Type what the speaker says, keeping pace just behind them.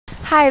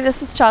Hi,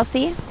 this is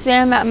Chelsea. Today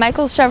I'm at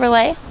Michael's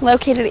Chevrolet,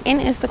 located in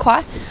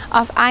Issaquah,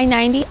 off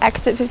I-90,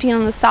 exit 15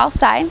 on the south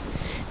side.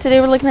 Today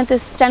we're looking at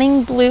this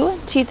stunning blue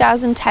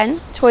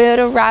 2010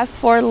 Toyota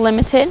RAV4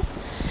 Limited.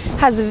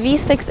 Has a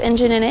V6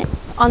 engine in it.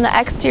 On the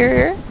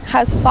exterior,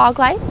 has fog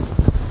lights,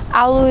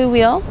 alloy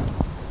wheels,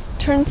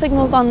 turn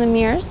signals on the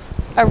mirrors,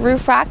 a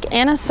roof rack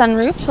and a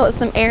sunroof to let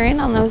some air in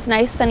on those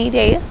nice sunny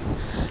days.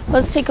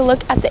 Let's take a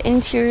look at the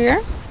interior.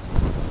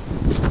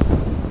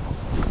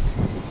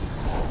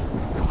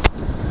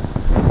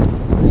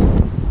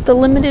 The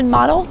Limited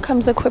model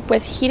comes equipped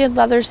with heated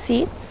leather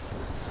seats,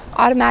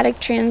 automatic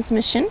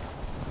transmission,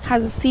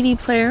 has a CD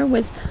player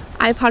with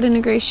iPod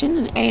integration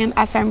and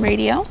AM/FM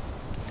radio,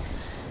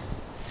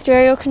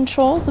 stereo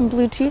controls and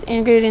Bluetooth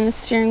integrated in the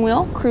steering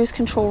wheel, cruise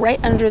control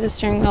right under the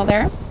steering wheel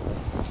there.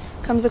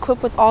 Comes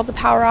equipped with all the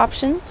power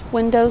options,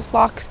 windows,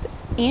 locks,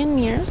 and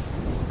mirrors.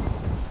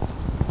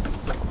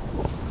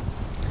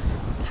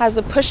 Has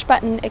a push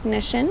button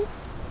ignition.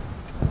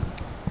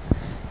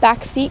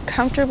 Back seat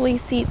comfortably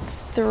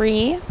seats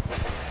 3.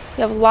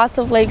 You have lots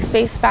of leg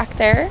space back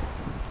there.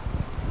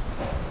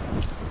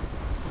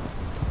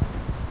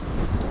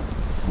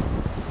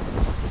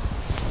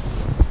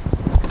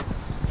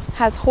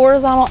 Has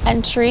horizontal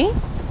entry,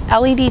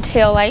 LED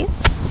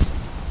taillights,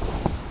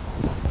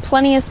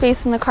 plenty of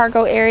space in the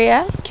cargo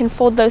area. You can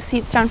fold those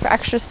seats down for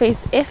extra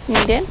space if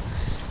needed.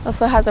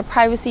 Also has a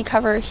privacy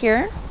cover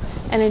here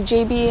and a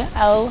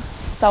JBL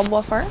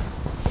subwoofer.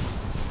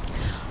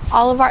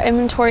 All of our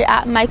inventory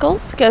at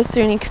Michael's goes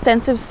through an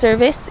extensive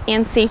service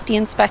and safety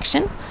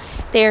inspection.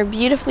 They are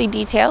beautifully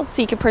detailed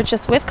so you can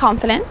purchase with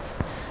confidence.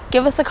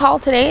 Give us a call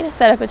today to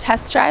set up a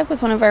test drive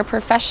with one of our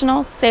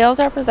professional sales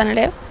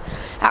representatives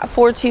at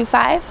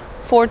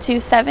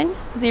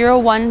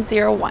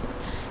 425-427-0101.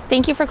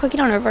 Thank you for clicking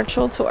on our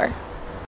virtual tour.